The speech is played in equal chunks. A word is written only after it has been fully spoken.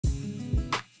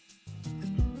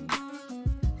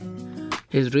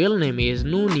His real name is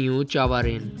Nunew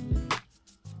Chawarin.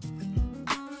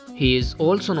 He is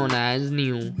also known as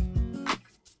New.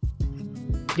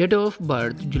 Date of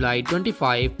birth July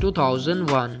 25,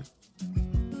 2001.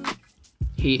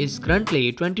 He is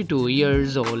currently 22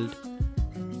 years old.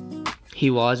 He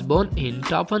was born in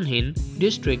Chawarin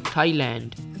district,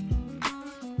 Thailand.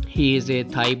 He is a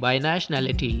Thai by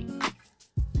nationality.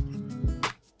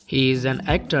 He is an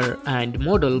actor and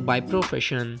model by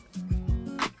profession.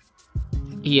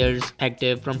 Years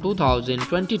active from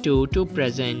 2022 to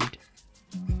present.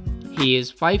 He is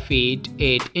 5 feet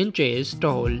 8 inches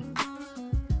tall.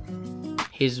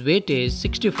 His weight is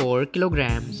 64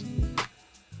 kilograms.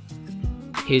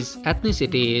 His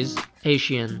ethnicity is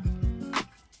Asian.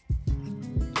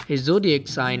 His zodiac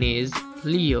sign is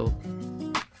Leo.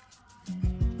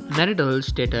 Marital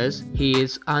status: he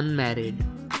is unmarried.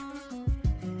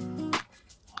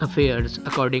 Affairs: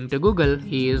 according to Google,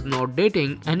 he is not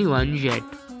dating anyone yet.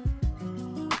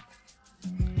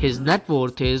 His net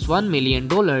worth is $1 million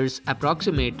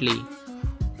approximately.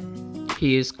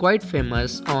 He is quite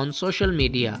famous on social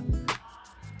media.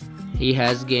 He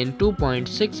has gained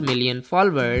 2.6 million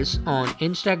followers on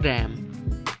Instagram.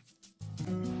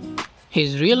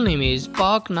 His real name is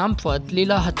Naphat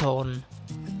Leelahatorn.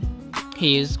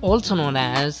 He is also known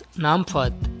as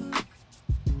Naphat.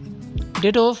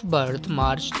 Date of birth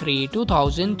March 3,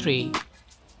 2003.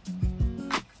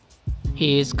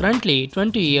 He is currently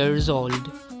 20 years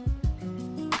old.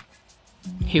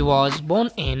 He was born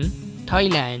in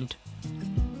Thailand.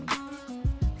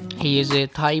 He is a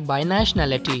Thai by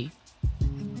nationality.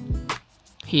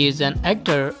 He is an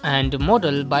actor and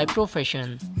model by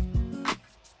profession.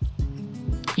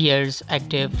 Years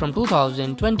active from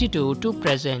 2022 to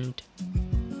present.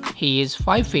 He is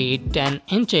 5 feet 10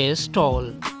 inches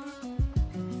tall.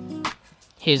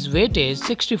 His weight is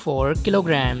 64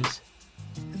 kilograms.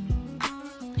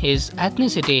 His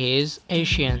ethnicity is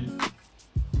Asian.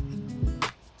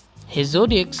 His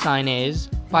zodiac sign is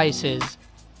Pisces.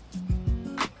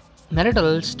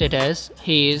 Marital status: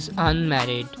 he is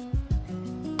unmarried.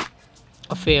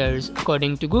 Affairs: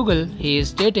 according to Google, he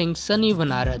is dating Sunny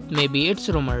Vanarat, maybe it's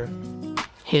rumor.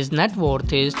 His net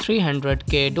worth is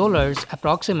 $300,000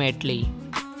 approximately.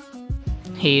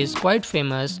 He is quite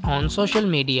famous on social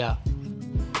media.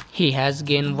 He has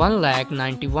gained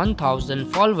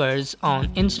 191,000 followers on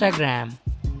Instagram.